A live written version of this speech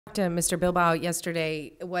To Mr. Bilbao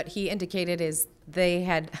yesterday, what he indicated is they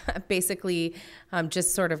had basically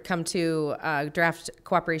just sort of come to a draft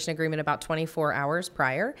cooperation agreement about 24 hours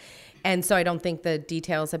prior. And so I don't think the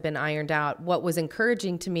details have been ironed out. What was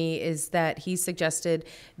encouraging to me is that he suggested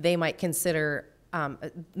they might consider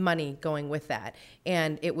money going with that.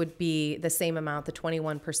 And it would be the same amount, the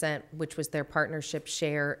 21%, which was their partnership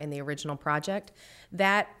share in the original project.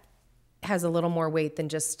 That has a little more weight than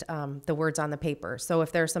just the words on the paper. So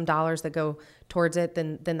if there are some dollars that go towards it,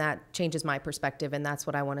 then that changes my perspective, and that's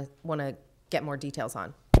what I want to get more details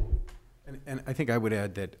on. And I think I would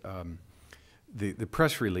add that the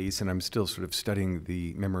press release, and I'm still sort of studying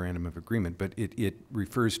the memorandum of agreement, but it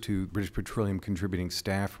refers to British Petroleum contributing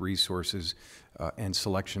staff, resources, and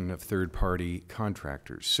selection of third-party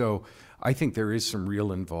contractors. So I think there is some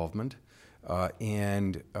real involvement.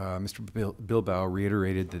 Mr. Bilbao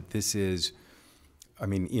reiterated that this is, I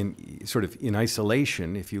mean, in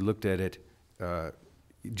isolation, if you looked at it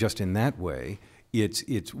just in that way,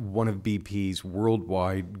 it's one of BP's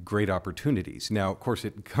worldwide great opportunities. Now, of course,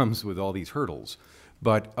 it comes with all these hurdles,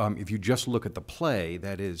 but if you just look at the play,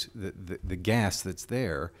 that is the gas that's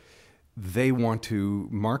there, they want to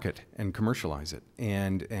market and commercialize it,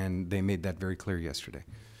 and they made that very clear yesterday.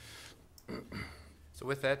 So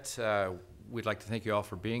with that, we'd like to thank you all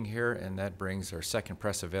for being here, and that brings our second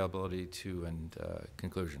press availability to a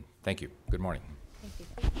conclusion. Thank you. Good morning.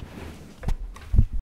 Thank you.